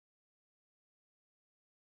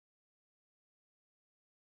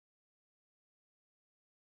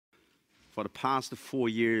for the past 4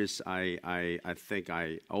 years, I think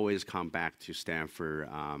I always come back to Stanford.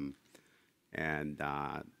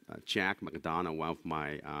 Jack McDonough, one of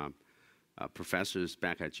my professors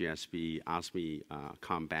back at GSB, asked me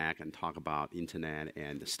come back and talk about internet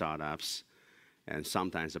and the startups, and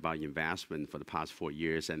sometimes about investment for the past 4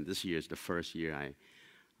 years. And this year is the first year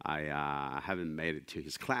I haven't made it to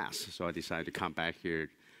his class, so I decided to come back here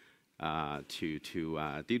to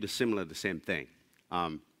do the same thing.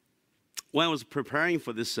 When I was preparing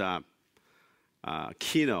for this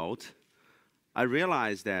keynote, I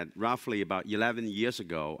realized that roughly about 11 years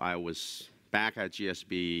ago, I was back at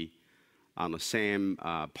GSB on the same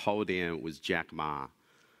podium with Jack Ma.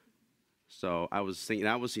 So I was thinking,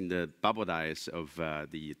 I was in the bubble days of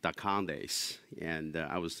the dot-com days, and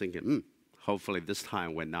I was thinking, hopefully this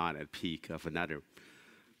time we're not at peak of another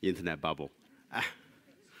internet bubble.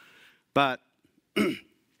 But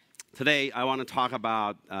today I want to talk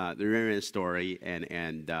about the RenRen story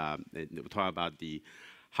and talk about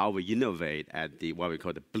how we innovate at what we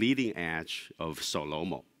call the bleeding edge of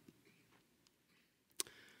Solomo.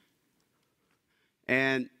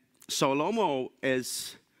 And Solomo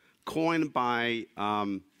is coined by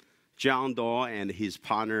John Doerr and his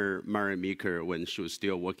partner Mary Meeker when she was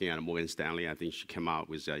still working at Morgan Stanley. I think she came out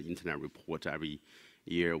with an internet report every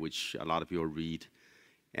year, which a lot of people read.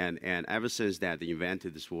 And ever since that, they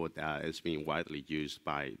invented this word it's been widely used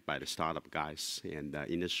by the startup guys in the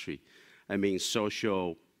industry. I mean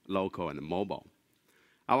social, local, and mobile.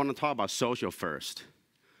 I want to talk about social first.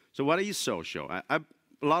 So what is social? A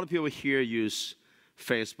lot of people here use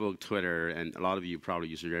Facebook, Twitter, and a lot of you probably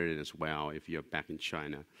use RenRen as well if you're back in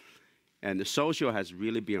China. And the social has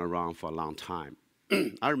really been around for a long time.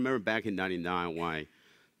 I remember back in '99 when I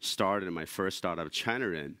started my first startup,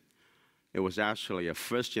 RenRen. It was actually a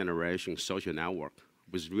first-generation social network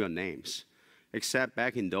with real names. Except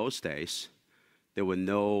back in those days, there were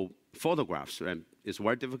no photographs. And it's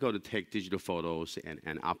very difficult to take digital photos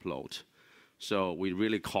and upload. So we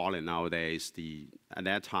really call it nowadays, at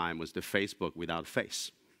that time, was the Facebook without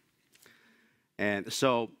face. And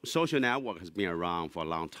so social network has been around for a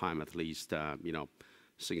long time, at least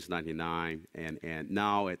since '99. And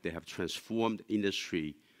now they have transformed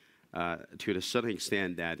industry to a certain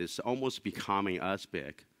extent that it's almost becoming as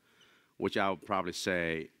big, which I would probably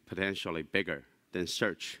say potentially bigger than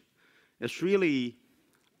search. It's really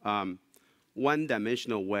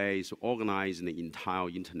one-dimensional ways of organizing the entire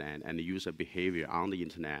internet and the user behavior on the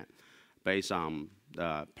internet based on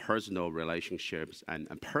personal relationships and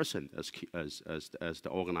a person as the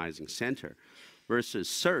organizing center, versus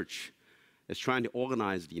search is trying to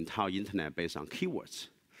organize the entire internet based on keywords.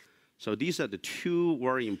 So these are the two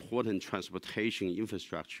very important transportation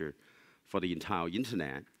infrastructure for the entire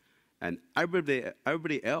internet, and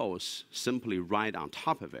everybody else simply ride on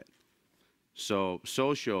top of it. So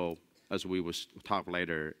social, as we will talk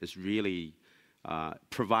later, is really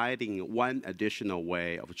providing one additional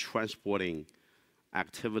way of transporting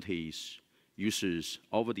activities, users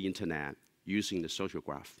over the internet using the social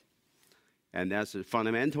graph. And that's a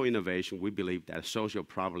fundamental innovation. We believe that social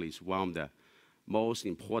probably is one of the most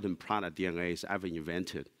important product DNAs ever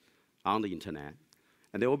invented on the internet.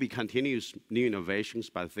 And there will be continuous new innovations,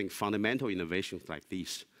 but I think fundamental innovations like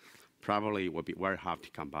these probably will be very hard to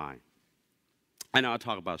come by. And I'll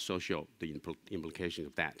talk about social, the implication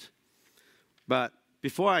of that. But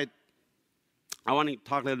before I want to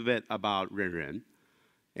talk a little bit about RenRen.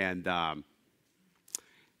 And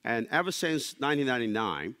ever since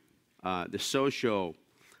 1999, the social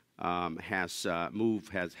has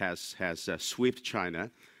swept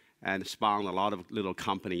China and spawned a lot of little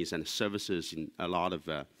companies and services in a lot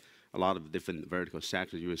of different vertical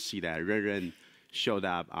sectors. You will see that RenRen showed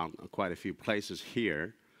up on quite a few places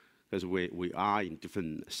here because we are in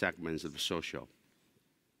different segments of social.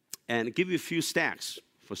 And to give you a few stats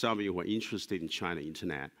for some of you who are interested in China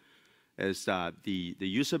internet, is the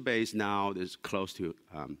user base now is close to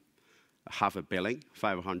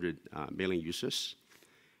 500 million users.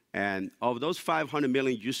 And of those 500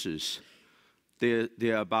 million users, there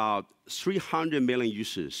are about 300 million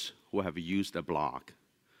users who have used a blog.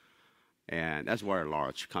 And that's very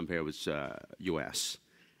large compared with US.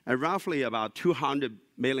 And roughly about 200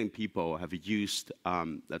 million people have used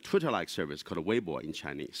a Twitter-like service called Weibo in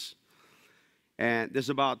Chinese. And there's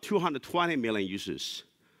about 220 million users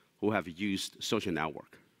who have used social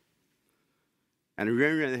network. And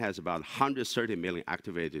RenRen has about 130 million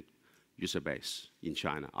activated user base in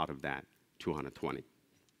China out of that 220.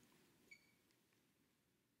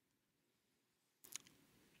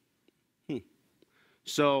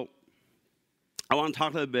 So I want to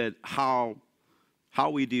talk a little bit how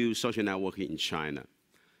we do social networking in China.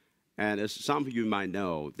 And as some of you might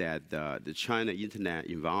know, that the China internet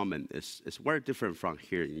environment is very different from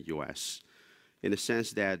here in the US, in the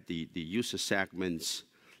sense that the user segments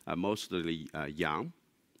are mostly young,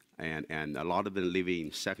 and a lot of them living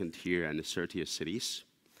in second-tier and third-tier cities.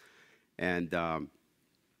 And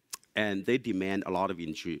they demand a lot of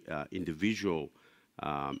individual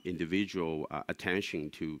attention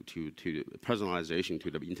to personalization to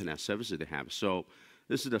the internet services they have. So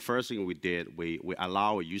this is the first thing we did. We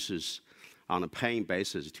allow users on a paying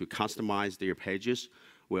basis to customize their pages.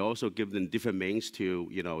 We also give them different means to,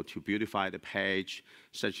 to beautify the page,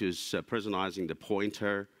 such as personalizing the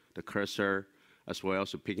pointer, the cursor, as well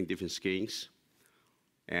as picking different skins.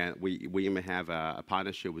 And we even have a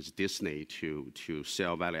partnership with Disney to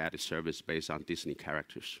sell value-added service based on Disney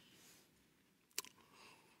characters.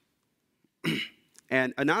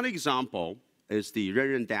 And another example is the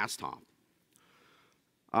RenRen desktop.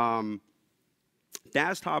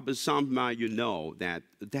 Desktop is something you know that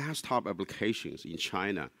desktop applications in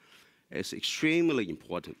China is extremely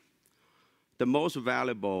important. The most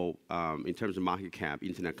valuable, in terms of market cap,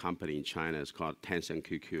 internet company in China is called Tencent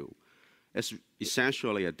QQ. It's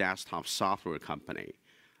essentially a desktop software company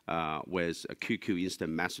with a QQ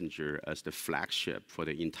Instant Messenger as the flagship for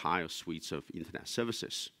the entire suites of internet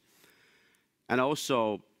services. And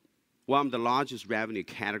also, one of the largest revenue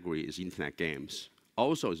categories is internet games.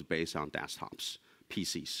 Also is based on desktops,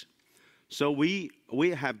 PCs. So we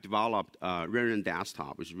have developed RenRen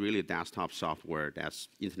Desktop, which is really a desktop software that's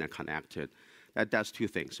internet connected. That does two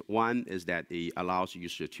things. One is that it allows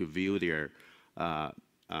users to view their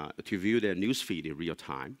news feed in real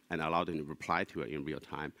time and allow them to reply to it in real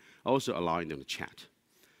time, also allowing them to chat.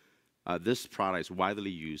 This product is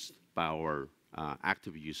widely used by our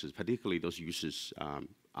active users, particularly those users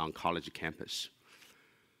on college campus.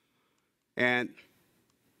 And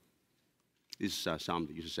this is some of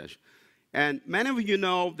the user session. And many of you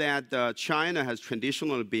know that China has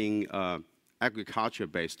traditionally been an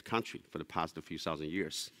agriculture-based country for the past few thousand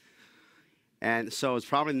years. And so it's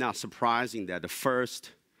probably not surprising that the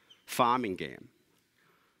first farming game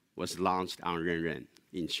was launched on RenRen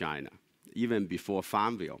in China, even before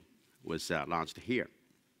Farmville was launched here.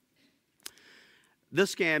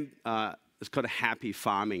 This game is called Happy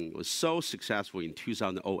Farming. It was so successful in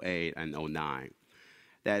 2008 and 2009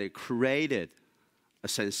 that it created a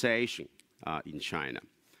sensation in China.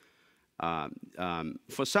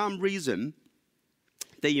 For some reason,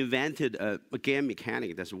 they invented a game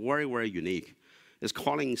mechanic that's very, very unique. It's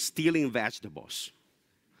called stealing vegetables.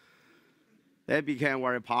 That became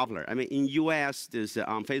very popular. I mean, in US,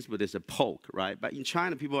 on Facebook, there's a poke, right? But in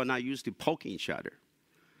China, people are not used to poking each other.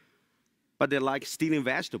 But they like stealing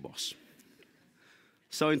vegetables.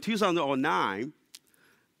 So in 2009,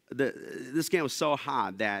 this game was so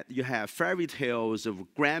hot that you have fairy tales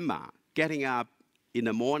of grandma getting up in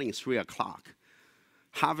the morning, 3 o'clock,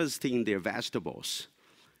 harvesting their vegetables,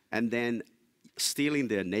 and then stealing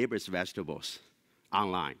their neighbor's vegetables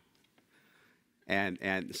online.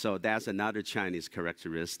 And so that's another Chinese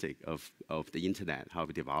characteristic of the internet, how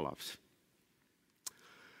it develops.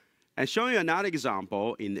 And showing you another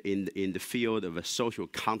example in the field of social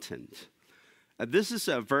content. This is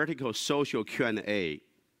a vertical social Q&A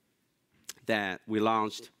that we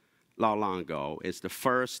launched not long ago. It's the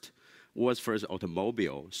world's first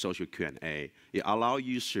automobile social Q&A. It allows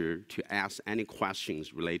users to ask any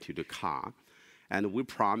questions related to the car, and we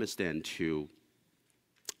promise them to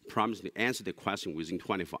answer the question within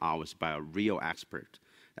 24 hours by a real expert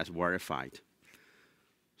that's verified.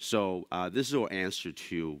 So this is our answer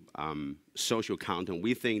to social content.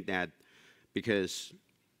 We think that because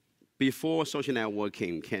before social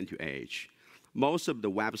networking came to age, most of the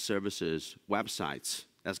web services, websites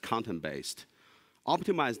that's content-based,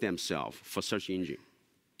 optimize themselves for search engine.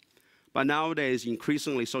 But nowadays,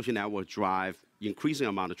 increasingly, social networks drive increasing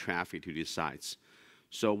amount of traffic to these sites.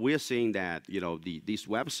 So we're seeing that these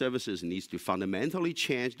web services need to fundamentally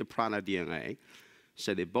change the product DNA,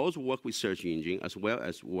 so they both work with search engine as well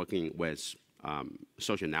as working with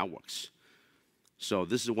social networks. So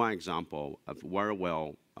this is one example of very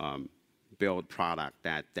well built product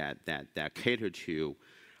that cater to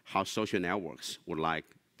how social networks would like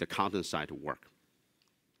the content side to work.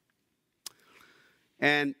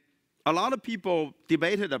 And a lot of people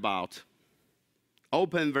debated about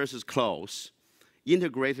open versus closed,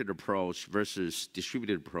 integrated approach versus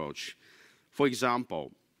distributed approach. For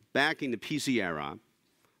example, back in the PC era,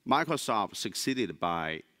 Microsoft succeeded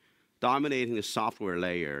by dominating the software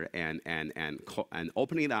layer and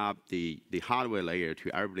opening up the hardware layer to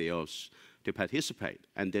everybody else to participate.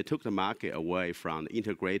 And they took the market away from the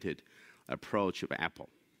integrated approach of Apple.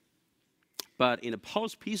 But in the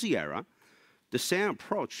post-PC era, the same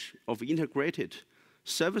approach of integrated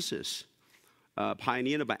services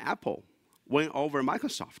pioneered by Apple went over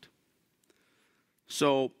Microsoft.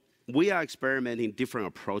 So we are experimenting different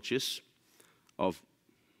approaches of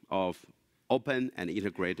open and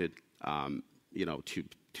integrated,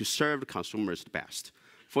 to serve the consumers the best.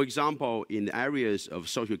 For example, in the areas of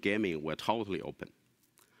social gaming, we're totally open.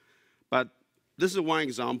 But this is one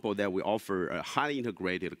example that we offer a highly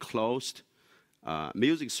integrated, closed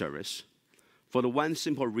music service for the one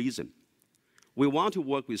simple reason. We want to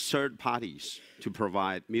work with third parties to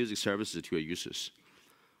provide music services to our users.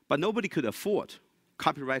 But nobody could afford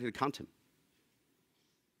copyrighted content.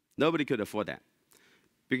 Nobody could afford that.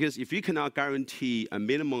 Because if you cannot guarantee a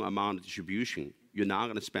minimum amount of distribution, you're not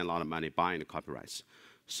going to spend a lot of money buying the copyrights.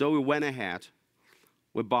 So we went ahead,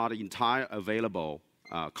 we bought the entire available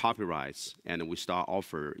copyrights, and we start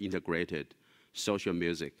offer integrated social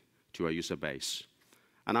music to our user base.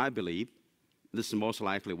 And I believe this is most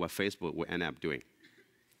likely what Facebook will end up doing.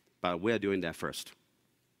 But we're doing that first.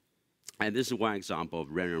 And this is one example of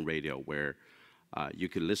RenRen Radio, where you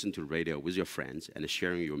can listen to radio with your friends and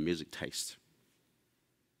sharing your music taste.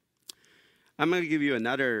 I'm going to give you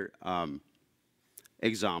another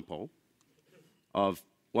example of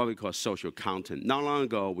what we call social content. Not long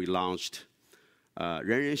ago, we launched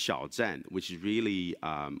RenRen Xiaozhan, which is really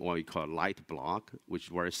what we call light blog, which is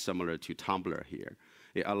very similar to Tumblr here.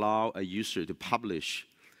 It allows a user to publish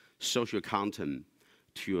social content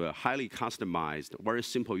to a highly customized, very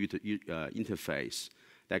simple interface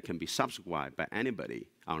that can be subscribed by anybody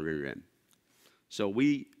on RenRen. So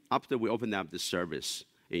after we opened up this service,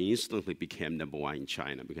 it instantly became #1 in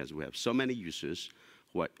China because we have so many users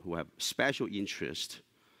who have special interest,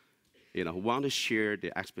 who want to share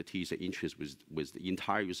their expertise and interest with the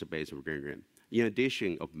entire user base of RenRen, in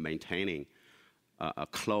addition of maintaining a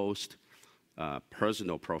closed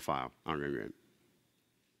personal profile on RenRen.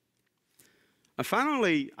 And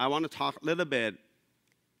finally, I want to talk a little bit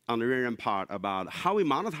on the RenRen part about how we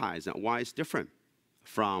monetize and why it's different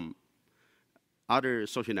from other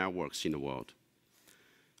social networks in the world.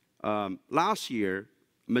 Last year,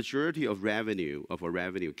 majority of our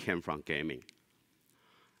revenue came from gaming.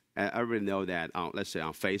 And everybody know that, let's say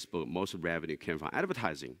on Facebook, most of revenue came from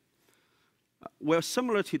advertising. Well,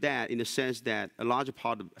 similar to that in the sense that a large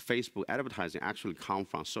part of Facebook advertising actually comes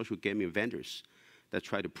from social gaming vendors that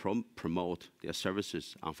try to promote their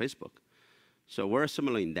services on Facebook. So we're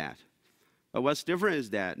similar in that. But what's different is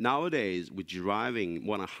that nowadays, we're deriving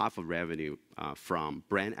more than half of revenue from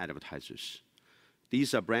brand advertisers.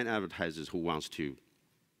 These are brand advertisers who wants to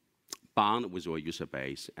bond with our user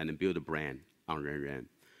base and build a brand on RenRen.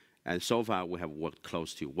 And so far, we have worked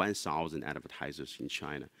close to 1,000 advertisers in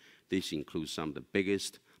China. This includes some of the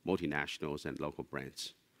biggest multinationals and local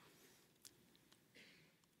brands.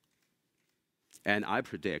 And I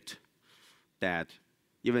predict that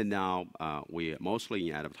even now, we are mostly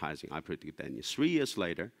in advertising. I predict that in 3 years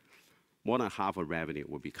later, more than half of revenue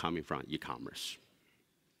will be coming from e-commerce.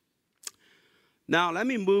 Now, let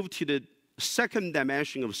me move to the second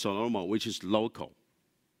dimension of Solomo, which is local.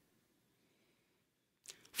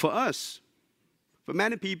 For us, for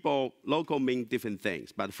many people, local means different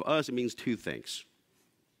things, but for us, it means two things.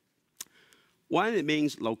 One, it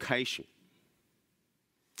means location.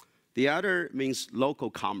 The other means local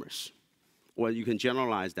commerce, or you can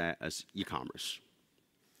generalize that as e-commerce.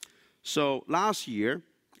 So last year,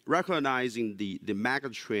 recognizing the mega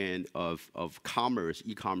trend of commerce,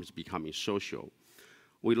 e-commerce becoming social,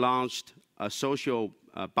 we launched a social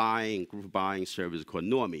group buying service called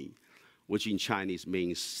Nuomi, which in Chinese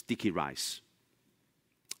means sticky rice.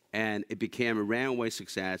 And it became a runaway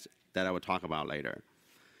success that I will talk about later.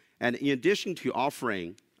 And in addition to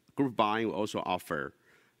offering group buying, we also offer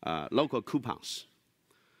local coupons.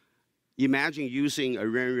 Imagine using a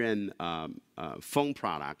RenRen phone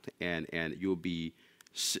product, and you'll be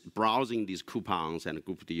browsing these coupons and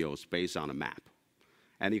group deals based on a map.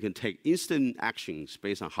 And you can take instant actions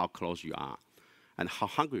based on how close you are and how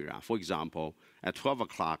hungry you are. For example, at 12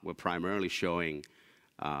 o'clock, we're primarily showing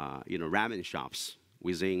ramen shops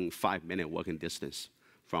within 5-minute walking distance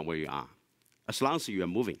from where you are, as long as you are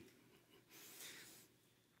moving.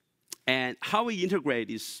 And how we integrate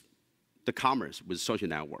the commerce with social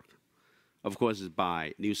network, of course, is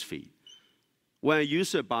by newsfeed. When a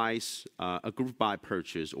user buys a group buy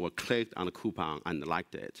purchase or clicked on a coupon and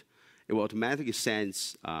liked it, it will automatically send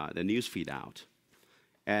the newsfeed out.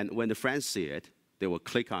 And when the friends see it, they will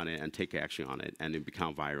click on it and take action on it, and it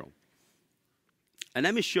become viral. And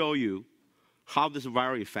let me show you how this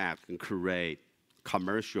viral effect can create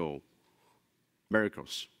commercial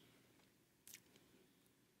miracles.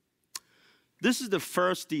 This is the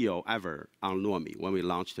first deal ever on Nuomi when we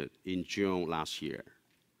launched it in June last year.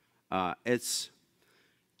 It's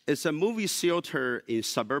a movie theater in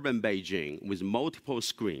suburban Beijing with multiple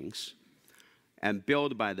screens and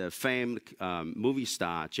built by the famed movie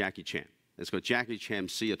star Jackie Chen. It's called Jackie Chan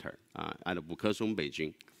Theater at Wukesong,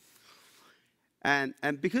 Beijing.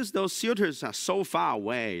 And because those theaters are so far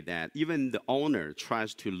away that even the owner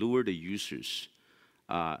tries to lure the users,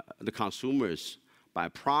 the consumers, by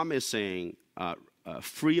promising a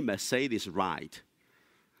free Mercedes ride,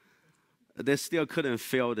 they still couldn't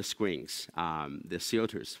fill the screens, the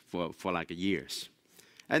theaters, for like years.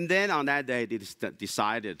 And then on that day, they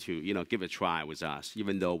decided to give a try with us,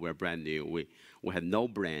 even though we're brand new. We had no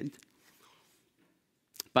brand.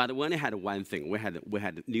 But we only had one thing. We had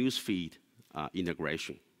newsfeed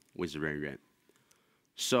integration with RenRen.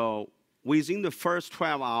 So within the first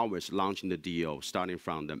 12 hours launching the deal, starting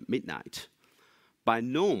from the midnight, by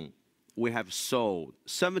noon, we have sold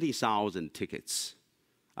 70,000 tickets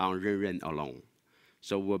on RenRen alone.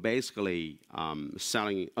 So we're basically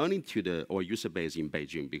selling only to our user base in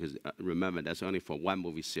Beijing, because remember, that's only for one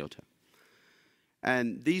movie theater.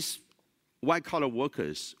 And these white-collar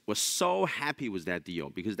workers were so happy with that deal,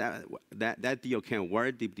 because that deal came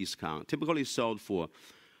very deep discount. Typically sold for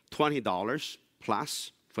 $20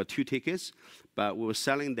 plus for 2 tickets, but we were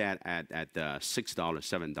selling that at $6,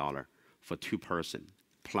 $7 for 2 person,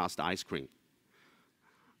 plus the ice cream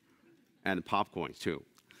and popcorn too.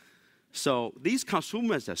 So these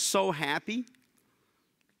consumers are so happy,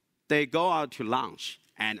 they go out to lunch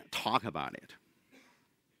and talk about it.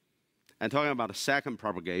 And talking about the second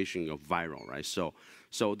propagation of viral, right? So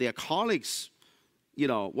their colleagues,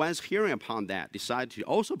 once hearing upon that, decided to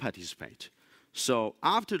also participate. So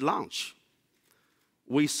after lunch,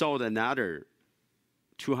 we sold another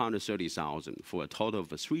 230,000 for a total of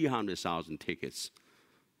 300,000 tickets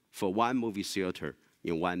for one movie theater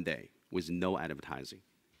in one day with no advertising.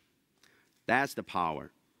 That's the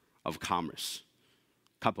power of commerce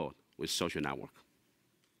coupled with social network.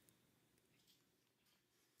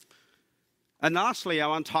 And lastly, I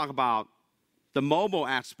want to talk about the mobile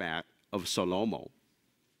aspect of Solomo.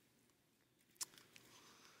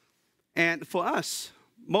 And for us,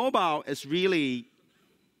 mobile is really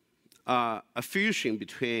a fusion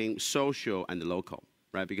between social and local,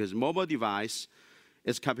 right? Because mobile device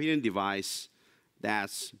is a computing device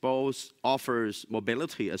that both offers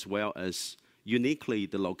mobility as well as uniquely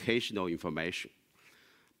the locational information.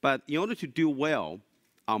 But in order to do well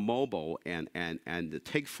on mobile and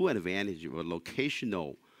take full advantage of the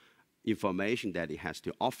locational information that it has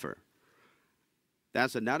to offer,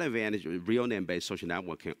 that's another advantage of real name-based social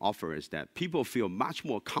network can offer, is that people feel much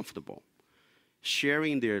more comfortable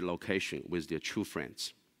sharing their location with their true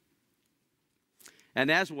friends. And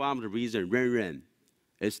that's one of the reasons RenRen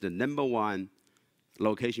is the #1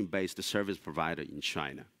 location-based service provider in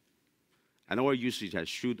China. And our usage has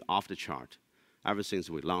shoot off the chart ever since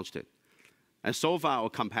we launched it. And so far, our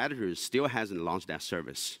competitors still hasn't launched that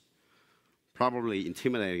service, probably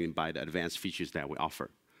intimidated by the advanced features that we offer.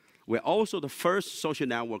 We're also the first social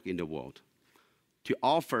network in the world to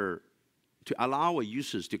allow our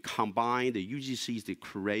users to combine the UGCs they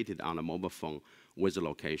created on a mobile phone with the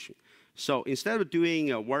location. So instead of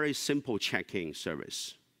doing a very simple check-in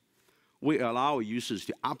service, we allow users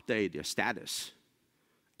to update their status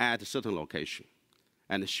at a certain location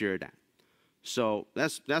and share that. So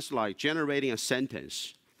that's like generating a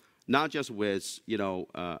sentence, not just with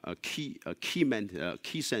a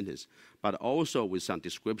key sentence, but also with some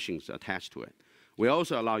descriptions attached to it. We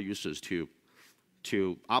also allow users to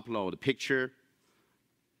upload a picture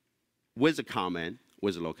with a comment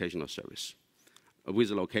with a locational service, with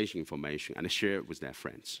the location information, and share it with their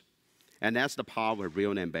friends. And that's the power of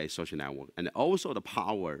real name-based social network, and also the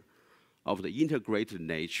power of the integrated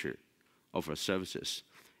nature of our services.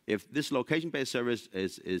 If this location-based service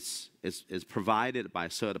is provided by a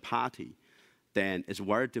third party, then it's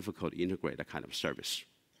very difficult to integrate that kind of service.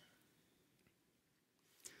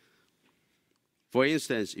 For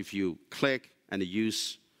instance, if you click and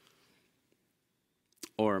use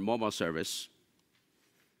our mobile service,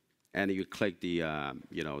 and you click the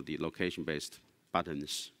the location-based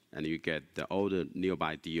buttons, and you get all the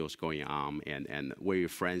nearby deals going on, and where your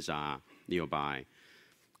friends are nearby,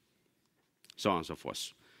 so on and so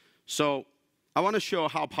forth. So I want to show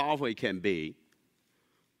how powerful it can be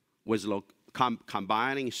with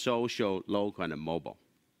combining social, local, and mobile.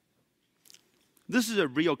 This is a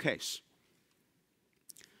real case.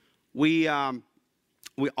 We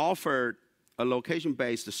offered a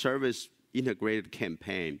location-based service integrated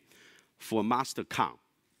campaign for Mastercard,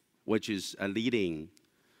 which is a leading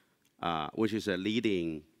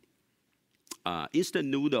instant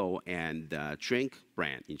noodle and drink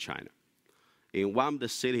brand in China. In one of the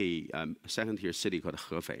city, second-tier city called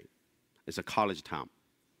Hefei. It's a college town.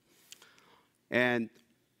 And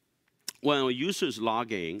when users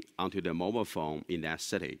log in onto their mobile phone in that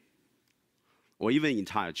city, or even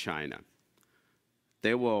entire China,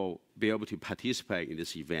 they will be able to participate in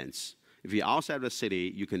these events. If you're outside the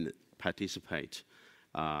city, you can participate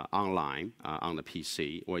online on the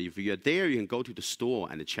PC, or if you're there, you can go to the store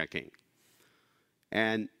and check in.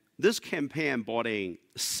 And this campaign brought in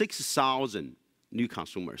 6,000 new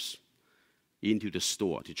consumers into the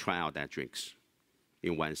store to try out that drinks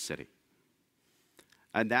in one city.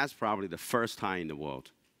 And that's probably the first time in the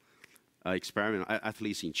world, experiment, at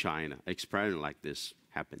least in China, an experiment like this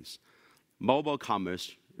happens. Mobile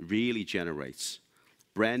commerce really generates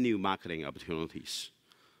brand new marketing opportunities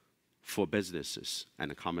for businesses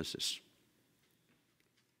and commerces.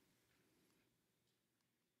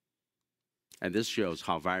 And this shows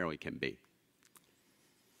how viral it can be.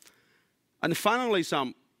 And finally,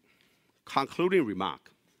 some concluding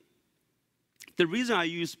remark. The reason I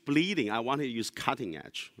use bleeding, I want to use cutting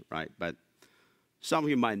edge, right? But some of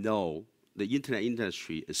you might know the internet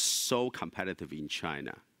industry is so competitive in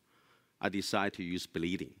China. I decided to use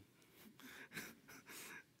bleeding.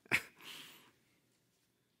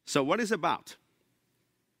 So what is it about?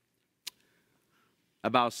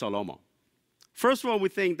 About Solomo. First of all, we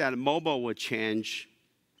think that mobile will change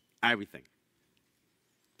everything.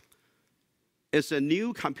 It's a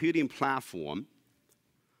new computing platform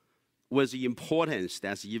with importance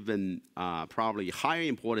that's even probably higher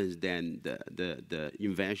importance than the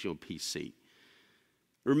invention of PC.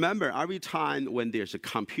 Remember, every time when there's a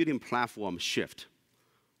computing platform shift,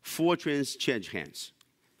 fortunes change hands.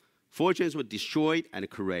 Fortunes were destroyed and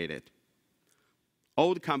created.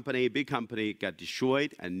 Old company, big company got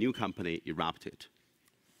destroyed, and new company erupted.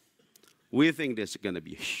 We think there's going to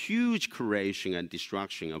be huge creation and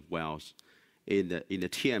destruction of wealth in the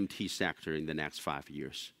TMT sector in the next 5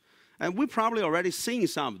 years. And we're probably already seeing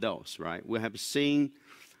some of those, right? We have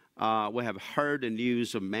heard the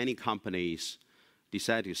news of many companies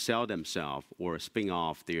decide to sell themselves or spin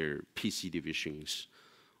off their PC divisions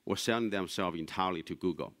or selling themselves entirely to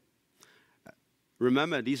Google.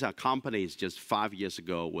 Remember, these are companies just 5 years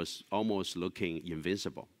ago was almost looking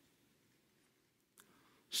invincible.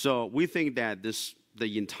 So we think that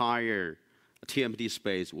the entire TMT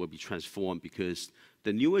space will be transformed because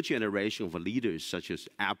the newer generation of leaders such as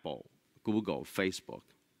Apple, Google, Facebook,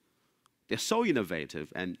 they're so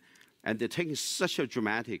innovative and they're taking such a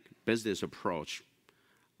dramatic business approach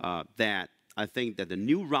that I think that the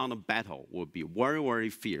new round of battle will be very,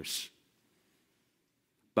 very fierce.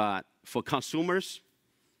 But for consumers,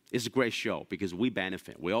 it's a great show because we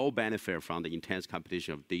benefit. We all benefit from the intense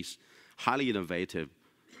competition of these highly innovative,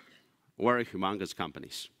 very humongous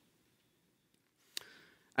companies.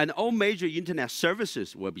 And all major internet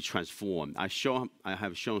services will be transformed. I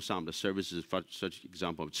have shown some of the services, for such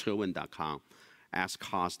example, Chen.com,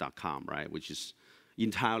 AskCars.com, right, which is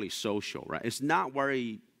entirely social, right? It's not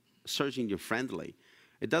very search engine friendly.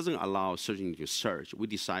 It doesn't allow search engine to search. We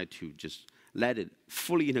decide to just let it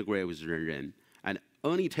fully integrate with RenRen and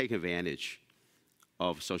only take advantage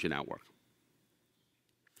of social network.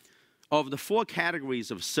 Of the 4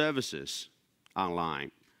 categories of services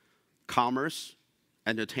online, commerce,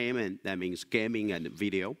 entertainment, that means gaming and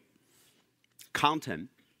video, content,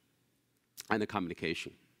 and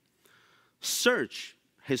communication. Search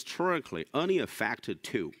historically only affected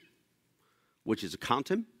 2, which is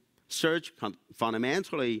content. Search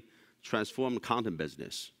fundamentally transformed the content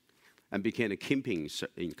business and became a kingpin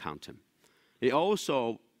in content. It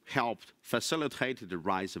also helped facilitate the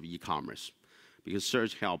rise of e-commerce because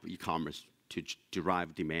search helped e-commerce to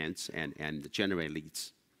derive demands and generate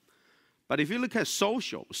leads. But if you look at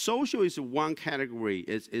social, social is one category,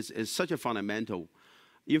 is such a fundamental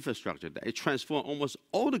infrastructure that it transforms almost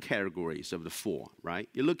all the categories of the 4, right?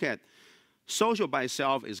 You look at social by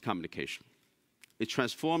itself is communication. It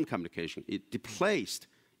transformed communication. It displaced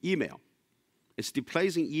email. It's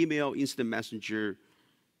displacing email, instant messenger,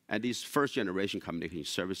 and these first-generation communication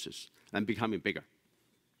services and becoming bigger.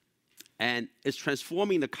 And it's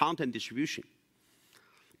transforming the content distribution.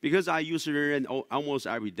 Because I use RenRen almost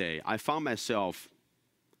every day, I found myself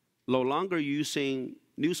no longer using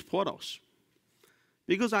news portals.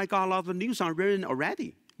 Because I got a lot of news on RenRen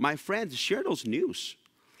already. My friends share those news.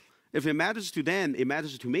 If it matters to them, it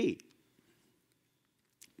matters to me.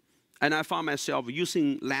 And I found myself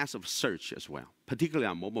using less of search as well, particularly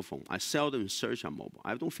on mobile phone. I seldom search on mobile.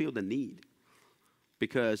 I don't feel the need.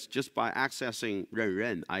 Because just by accessing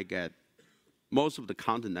RenRen, I get most of the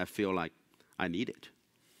content I feel like I need it.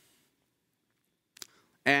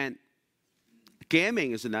 And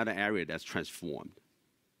gaming is another area that's transformed,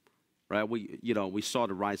 right? We saw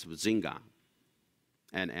the rise of Zynga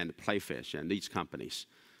and Playfish and these companies.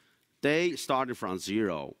 They started from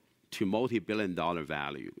zero to multi-billion-dollar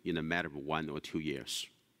value in a matter of 1 or 2 years.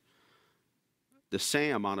 The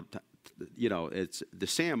same amount of, it's the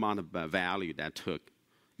same amount of value that took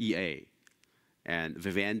EA and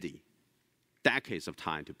Vivendi decades of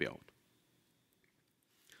time to build.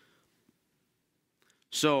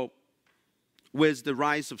 So with the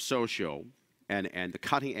rise of social and the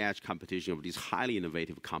cutting edge competition of these highly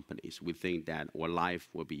innovative companies, we think that our life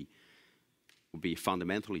will be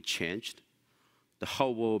fundamentally changed. The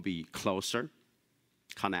whole world will be closer,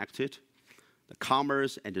 connected. The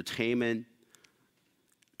commerce, entertainment,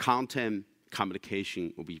 content,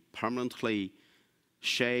 communication will be permanently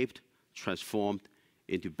shaped, transformed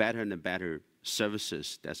into better and better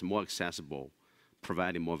services that's more accessible,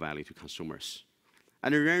 providing more value to consumers.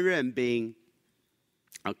 And RenRen being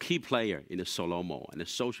a key player in the Solomo and the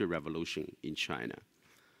social revolution in China.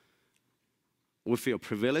 We feel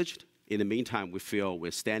privileged. In the meantime, we feel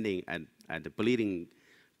we're standing at the bleeding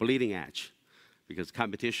edge because of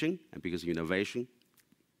competition and because of innovation.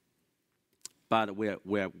 But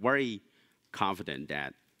we're very confident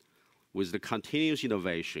that with the continuous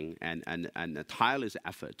innovation and the tireless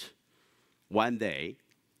effort, one day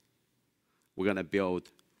we're going to build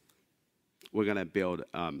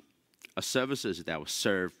a services that will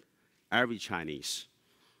serve every Chinese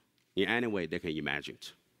in any way they can imagine.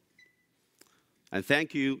 And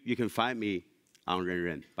thank you. You can find me on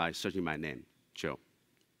RenRen by searching my name, Joe.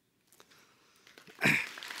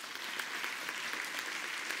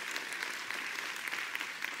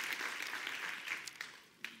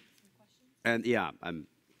 And yeah, I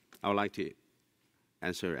would like to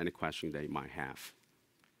answer any question that you might have.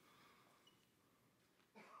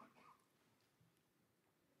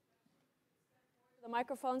 The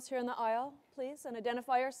microphones here in the aisle, please, and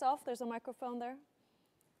identify yourself. There's a microphone there.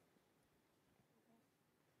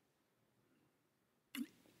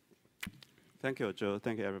 Thank you, Joe.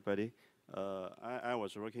 Thank you, everybody. I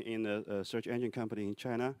was working in a search engine company in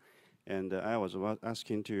China, and I was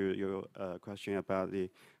asking to you a question about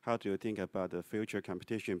how do you think about the future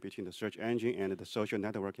competition between the search engine and the social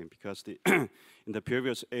networking? Because in the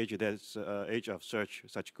previous age, there's age of search,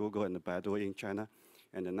 such Google and Baidu in China,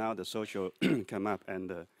 and now the social come up,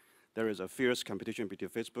 and there is a fierce competition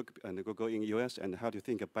between Facebook and Google in the US. And how do you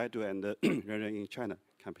think of Baidu and RenRen in China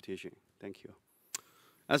competition? Thank you.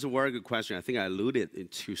 That's a very good question. I think I alluded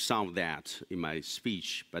to some of that in my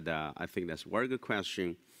speech, but I think that's a very good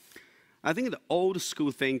question. I think the old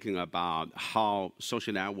school thinking about how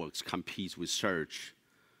social networks compete with search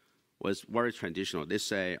was very traditional. They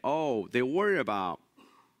say, oh, they worry about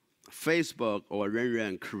Facebook or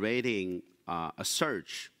RenRen creating a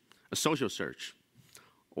social search.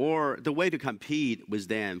 Or the way to compete with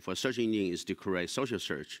them for search engine is to create social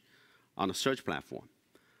search on a search platform.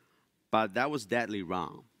 But that was deadly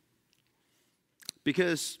wrong.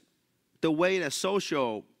 Because the way that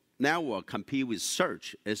social network compete with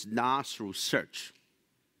search is not through search.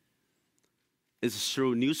 It's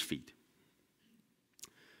through newsfeed.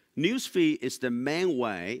 Newsfeed is the main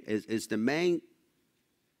way, is the main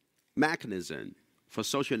mechanism for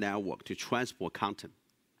social network to transport content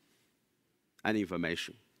and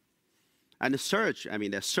information. And the search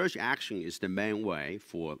action is the main way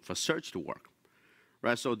for search to work.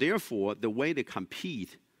 Right? So therefore, the way they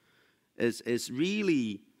compete is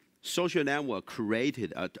really social network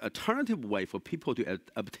created an alternative way for people to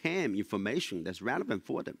obtain information that's relevant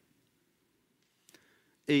for them.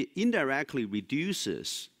 It indirectly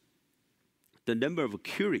reduces the number of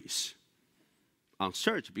queries on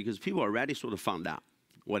search because people already sort of found out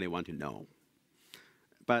what they want to know.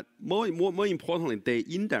 But more importantly, they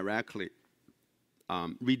indirectly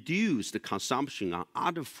reduce the consumption on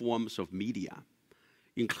other forms of media,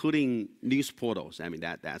 including news portals. I mean,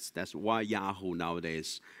 that's why Yahoo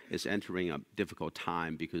nowadays is entering a difficult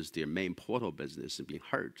time because their main portal business is being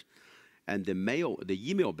hurt. And the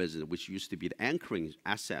email business, which used to be the anchoring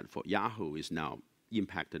asset for Yahoo, is now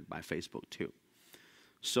impacted by Facebook too.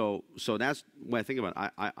 So that's what I think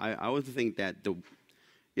about. I always think that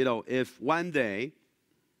if one day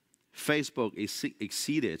Facebook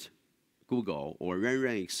exceeded Google or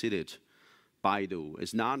RenRen exceeded Baidu,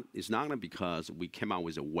 it's not because we came out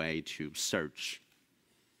with a way to search.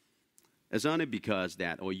 It's only because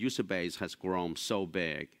that our user base has grown so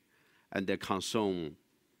big and they consume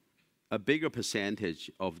a bigger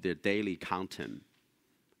percentage of their daily content,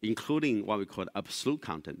 including what we call absolute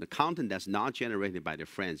content. The content that's not generated by their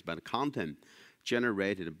friends, but the content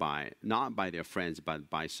generated not by their friends, but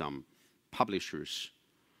by some publishers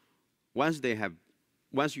once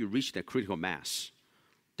you reach that critical mass,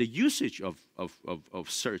 the usage of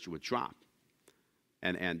search will drop.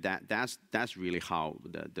 And that's really how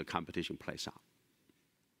the competition plays out.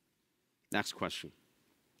 Next question.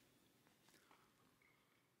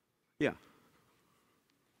 Yeah.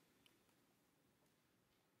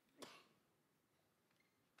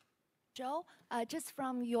 Joe, just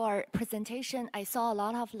from your presentation, I saw a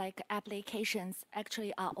lot of like applications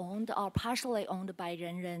actually are owned or partially owned by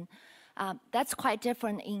RenRen. That's quite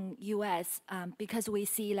different in US because we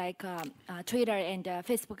see like Twitter and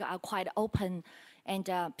Facebook are quite open and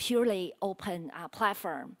purely open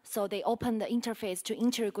platform. So they open the interface to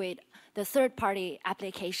integrate the third-party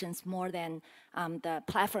applications more than the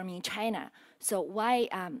platform in China. So why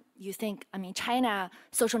you think, I mean, China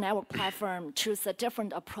social network platform choose a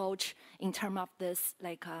different approach in terms of this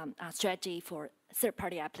like strategy for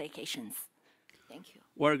third-party applications? Thank you.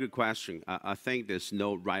 Very good question. I think there's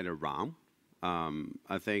no right or wrong.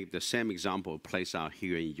 I think the same example plays out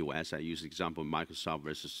here in the US. I use the example of Microsoft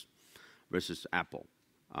versus Apple.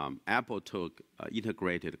 Apple took an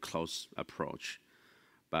integrated close approach,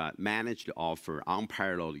 but managed to offer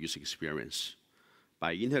unparalleled user experience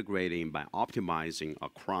by integrating, by optimizing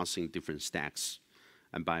across different stacks,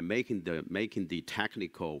 and by making the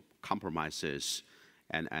technical compromises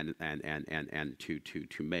and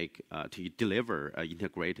to deliver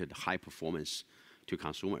integrated high performance to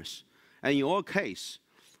consumers. And in our case,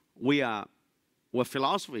 our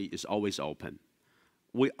philosophy is always open.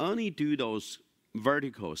 We only do those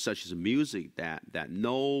verticals such as music that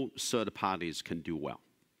no third parties can do well.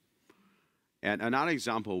 And another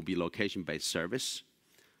example would be location-based service.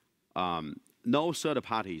 No third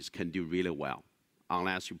parties can do really well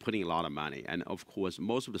unless you're putting a lot of money. And of course,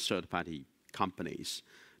 most of the third-party companies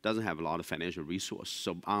doesn't have a lot of financial resources.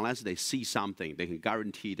 So unless they see something, they can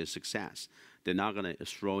guarantee the success. They're not going to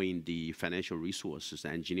throw in the financial resources, the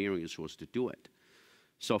engineering resources to do it.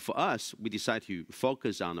 So for us, we decided to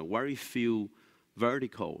focus on a very few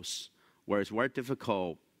verticals where it's very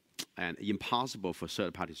difficult and impossible for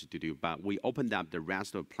third parties to do. But we opened up the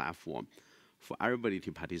rest of the platform for everybody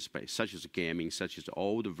to participate, such as gaming, such as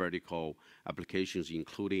all the vertical applications,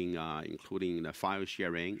 including the file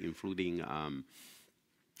sharing, including a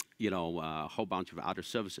whole bunch of other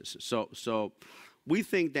services. So we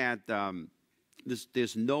think that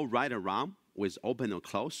there's no right or wrong with open or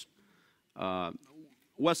close.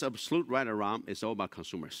 What's absolute right or wrong is all about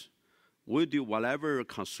consumers. We'll do whatever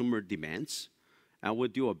consumer demands, and we'll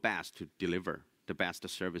do our best to deliver the best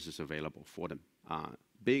services available for them,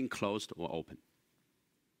 being closed or open.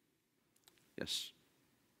 Yes.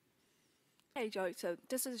 Hey, Joey. So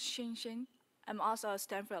this is Xin. I'm also a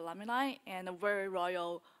Stanford alumni and a very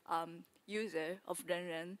loyal user of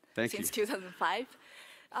RenRen since 2005.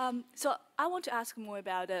 So I want to ask more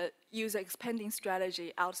about the user expanding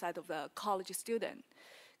strategy outside of the college student.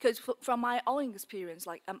 Because from my own experience,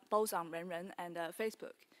 like both on RenRen and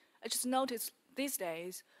Facebook, I just noticed these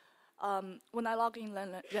days, when I log in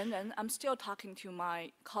RenRen, I'm still talking to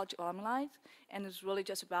my college alumni, and it's really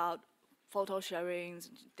just about photo sharings,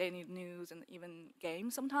 daily news, and even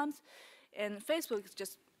games sometimes. And Facebook is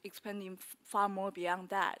just expanding far more beyond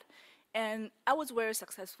that. And I was very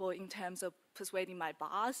successful in terms of persuading my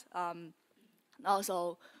boss,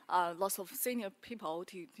 also lots of senior people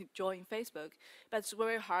to join Facebook. But it's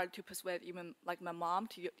very hard to persuade even like my mom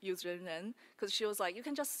to use RenRen, because she was like, you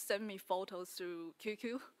can just send me photos through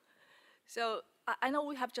QQ. So I know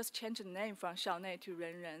we have just changed the name from Xiaonei to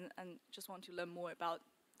RenRen, and just want to learn more about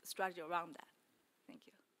the strategy around that. Thank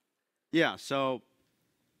you. Yeah, so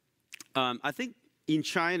I think in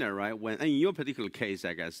China, right, in your particular case,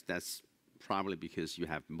 I guess that's probably because you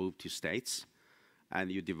have moved to States and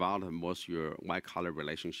you developed most of your white-collar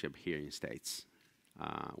relationship here in States,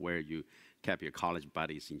 where you kept your college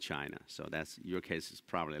buddies in China. So that's, your case is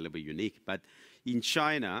probably a little bit unique. But in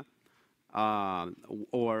China,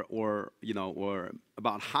 or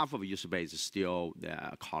about half of user base is still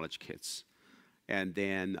college kids. And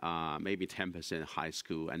then maybe 10% high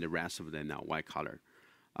school, and the rest of them are white-collar.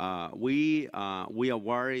 We are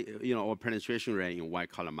very, our penetration rate in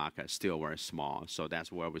white-collar market is still very small. So that's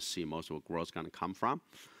where we see most of our growth going to come from.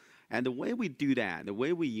 And the way we do that, the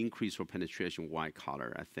way we increase our penetration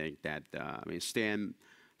white-collar, I think that stem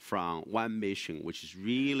from one mission, which is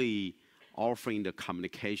really offering the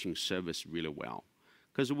communication service really well.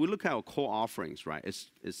 Because we look at our core offerings, right?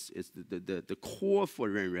 The core for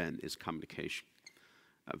RenRen is communication.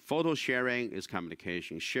 Photo sharing is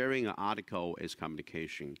communication. Sharing an article is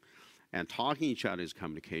communication. And talking to each other is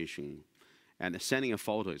communication. And sending a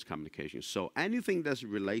photo is communication. So anything that's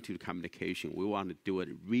related to communication, we want to do it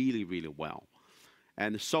really, really well.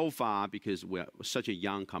 And so far, because we're such a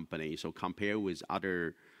young company, so compared with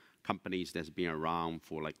other companies that's been around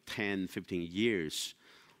for like 10, 15 years,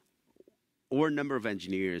 our number of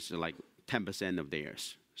engineers are like 10% of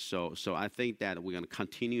theirs. So I think that we're going to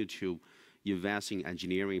continue to invest in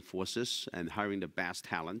engineering forces and hiring the best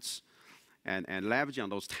talents and leveraging on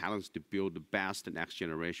those talents to build the best next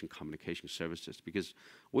generation communication services, because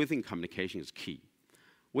we think communication is key.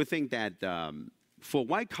 We think that for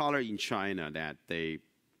white collar in China, that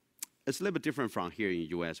it's a little bit different from here in the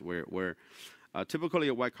US, where typically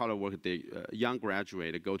a white collar worker, the young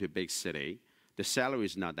graduate, they go to a big city, the salary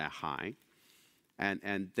is not that high,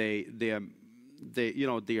 and their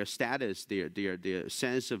status, their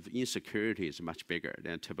sense of insecurity is much bigger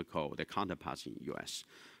than typical their counterparts in the US.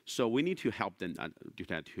 So we need to help them do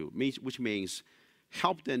that too, which means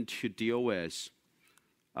help them to deal with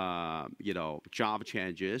job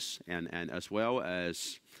changes and as well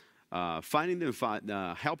as helping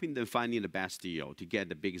them finding the best deal to get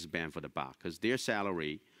the biggest bang for the buck, because their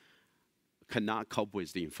salary cannot cope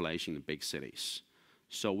with the inflation in big cities.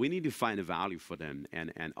 So we need to find a value for them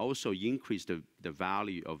and also increase the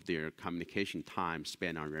value of their communication time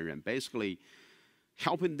spent on RenRen. Basically,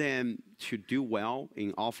 helping them to do well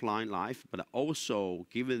in offline life, but also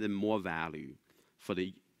giving them more value for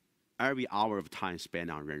every hour of time spent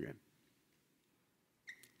on RenRen.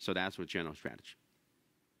 So that's our general strategy.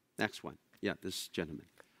 Next one. Yeah, this gentleman.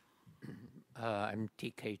 I'm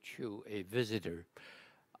TK Chu, a visitor.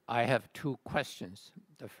 I have two questions.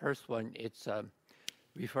 The first one, it's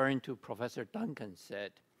referring to Professor Duncan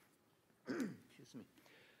said, excuse me,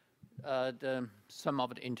 some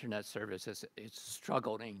of the internet services is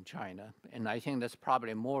struggling in China, and I think that's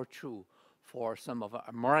probably more true for some of the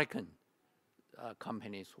American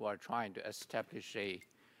companies who are trying to establish a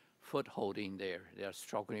foothold in there. They are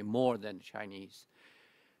struggling more than the Chinese.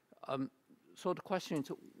 So the question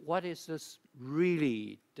is, what is this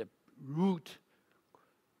really the root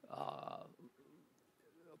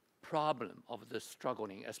problem of the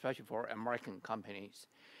struggling, especially for American companies?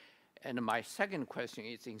 And my second question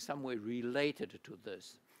is in some way related to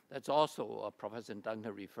this. That's also Professor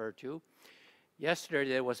Duncan referred to. Yesterday,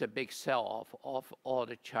 there was a big sell-off of all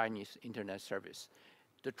the Chinese internet service.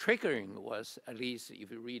 The triggering was, at least if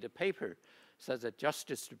you read the paper, says the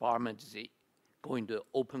Justice Department is going to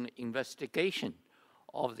open investigation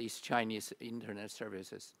of these Chinese internet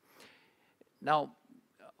services. Now,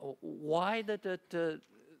 why the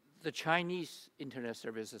Chinese internet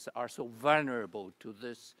services are so vulnerable to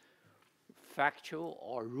this factual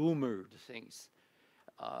or rumored things?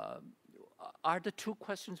 Are the two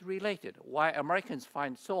questions related? Why Americans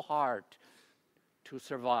find so hard to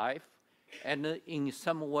survive, and in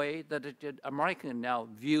some way that the American now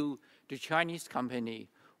view the Chinese company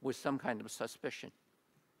with some kind of suspicion?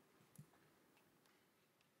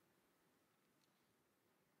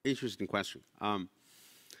 Interesting question.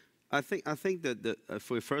 I think that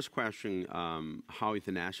for the first question, how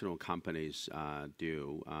international companies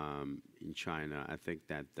do in China, I think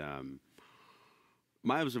that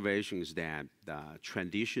my observation is that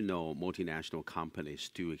traditional multinational companies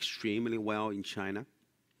do extremely well in China.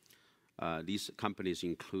 These companies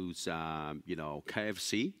include,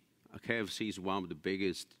 KFC. KFC is one of the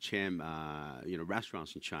biggest chain,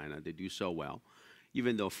 restaurants in China. They do so well,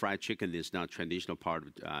 even though fried chicken is not a traditional part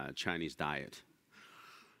of Chinese diet.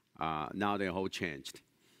 Now they're all changed.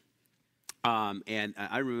 And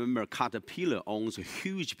I remember Caterpillar owns a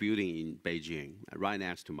huge building in Beijing, right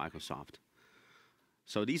next to Microsoft.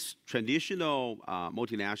 So these traditional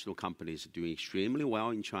multinational companies are doing extremely well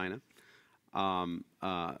in China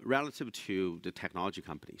relative to the technology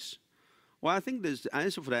companies. Well, I think the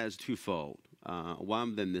answer for that is twofold. One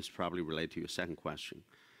of them is probably related to your second question.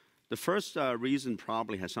 The first reason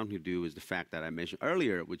probably has something to do with the fact that I mentioned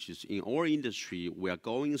earlier, which is in our industry, we are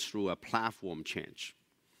going through a platform change.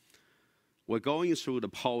 We're going through the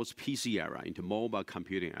post-PC era into mobile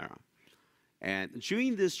computing era. And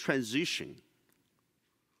during this transition,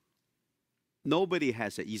 nobody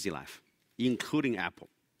has an easy life, including Apple,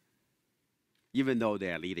 even though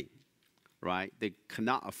they are leading, right? They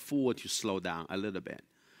cannot afford to slow down a little bit.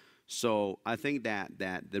 So I think that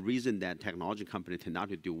the reason that technology companies tend not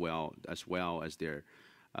to do well as their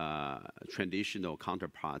traditional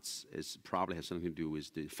counterparts is probably has something to do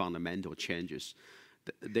with the fundamental changes.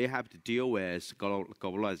 They have to deal with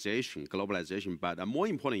globalization, but a more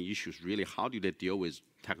important issue is really how do they deal with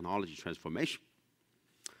technology transformation.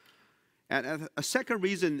 And a second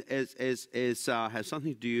reason has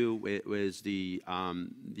something to do with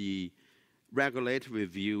the regulatory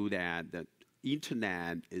view that the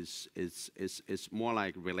internet is more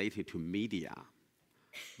like related to media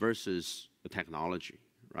versus the technology,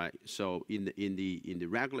 right? So in the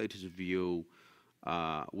regulators' view,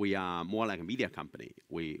 we are more like a media company.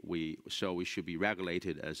 So we should be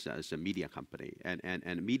regulated as a media company,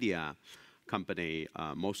 and media company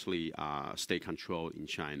mostly state controlled in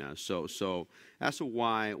China. So that's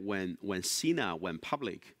why when Sina went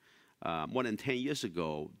public more than 10 years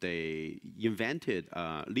ago, they invented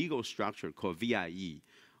a legal structure called VIE,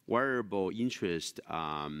 variable interest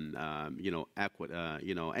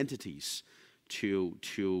entities,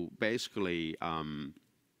 to basically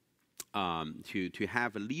to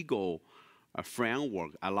have a legal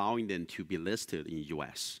framework allowing them to be listed in the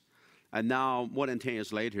U.S. And now, more than 10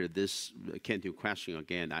 years later, this came to question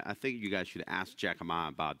again. I think you guys should ask Jack Ma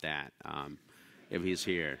about that if he's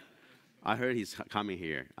here. I heard he's coming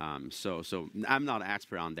here. So I'm not an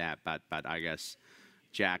expert on that, but I guess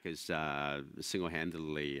Jack is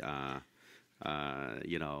single-handedly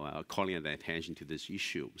calling the attention to this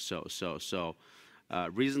issue. So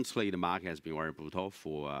recently, the market has been very brutal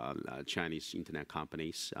for Chinese internet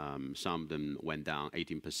companies. Some of them went down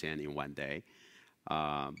 18% in one day.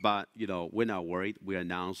 But we're not worried. We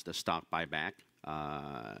announced the stock buyback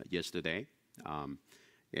yesterday,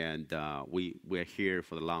 and we're here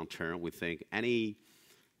for the long term. We think any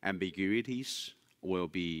ambiguities will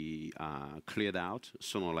be cleared out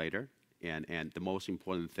sooner or later, and the most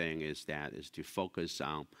important thing is to focus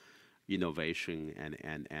on innovation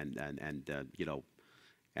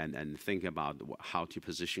and think about how to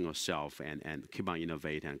position yourself and keep on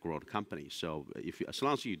innovating and grow the company. So as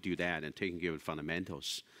long as you do that and taking care of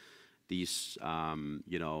fundamentals, these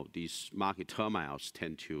these market turmoils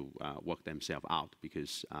tend to work themselves out,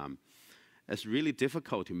 because it's really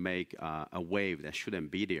difficult to make a wave that shouldn't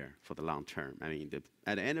be there for the long term. I mean,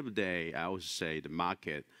 at the end of the day, I always say the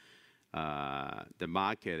market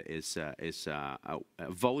is a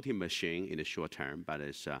voting machine in the short term, but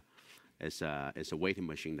it's a waiting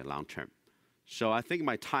machine in the long term. So I think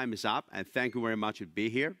my time is up, and thank you very much to be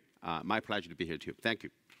here. My pleasure to be here too. Thank you.